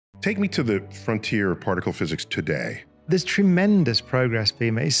Take me to the frontier of particle physics today. There's tremendous progress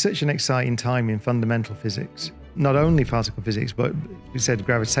being made. It's such an exciting time in fundamental physics. Not only particle physics, but we said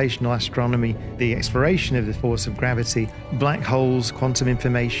gravitational astronomy, the exploration of the force of gravity, black holes, quantum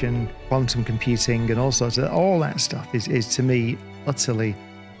information, quantum computing, and all sorts of, all that stuff is to me utterly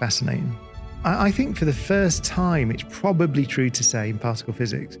fascinating. I think for the first time, it's probably true to say in particle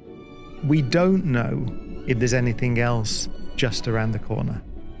physics, we don't know if there's anything else just around the corner,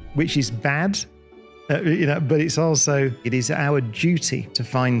 which is bad, but it's also, it is our duty to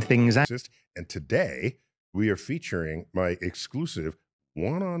find things out. And today, we are featuring my exclusive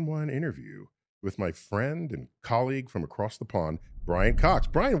one-on-one interview with my friend and colleague from across the pond, Brian Cox.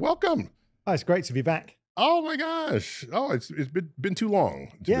 Brian, welcome. Oh, it's great to be back. Oh my gosh. Oh, it's been too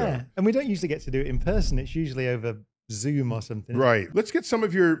long. Yeah, and we don't usually get to do it in person. It's usually over Zoom or something. Right. Let's get some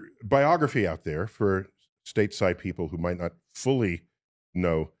of your biography out there for stateside people who might not fully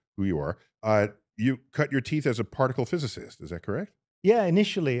know who you are. You cut your teeth as a particle physicist. Is that correct? Yeah,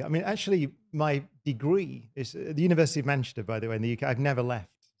 initially. I mean, actually, my degree is at the University of Manchester, by the way, in the UK. I've never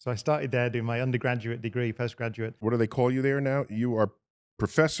left. So I started there doing my undergraduate degree, postgraduate. What do they call you there now? You are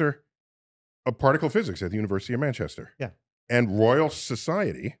professor of particle physics at the University of Manchester. Yeah. And Royal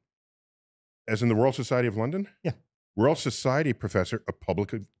Society, as in the Royal Society of London? Yeah. Royal Society professor of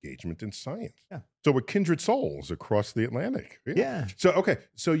public engagement in science. Yeah. So we're kindred souls across the Atlantic. Yeah. So, okay.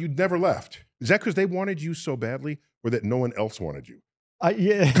 So you never left. Is that because they wanted you so badly or that no one else wanted you?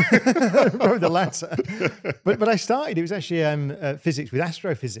 Yeah, probably the latter. But I started, it was actually physics with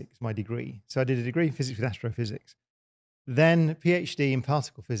astrophysics, my degree. So I did a degree in physics with astrophysics. Then PhD in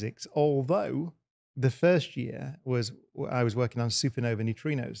particle physics, although the first year I was working on supernova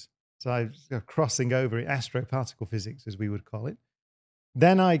neutrinos. So I was crossing over astroparticle physics, as we would call it.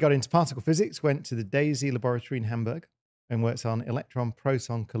 Then I got into particle physics, went to the DAISY laboratory in Hamburg and worked on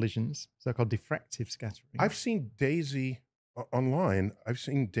electron-proton collisions, so-called diffractive scattering. I've seen DAISY online. I've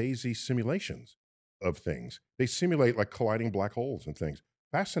seen DAISY simulations of things. They simulate like colliding black holes and things.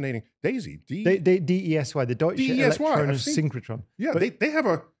 Fascinating. DAISY. DESY, the Deutsche Elektronensynchrotron. Yeah, but they have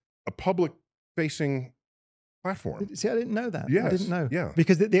a public-facing platform. See, I didn't know that. Yes. I didn't know. Yeah.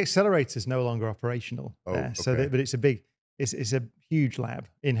 Because the accelerator is no longer operational there. Okay. So but it's a huge lab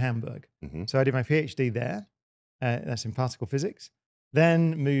in Hamburg. Mm-hmm. So I did my PhD there. That's in particle physics.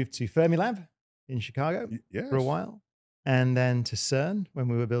 Then moved to Fermilab in Chicago for a while. And then to CERN when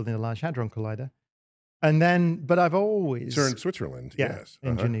we were building a Large Hadron Collider. And then, but I've always... CERN, Switzerland, yes.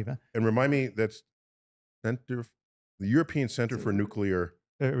 In Geneva. And remind me, that's the European Center for Nuclear...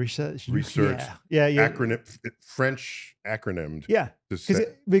 Research. Yeah. Acronym, French acronymed. Yeah, because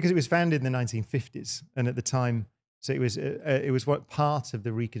it was founded in the 1950s. And at the time, so it was what part of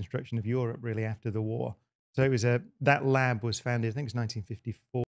the reconstruction of Europe really after the war. So it was that lab was founded, I think it was 1954.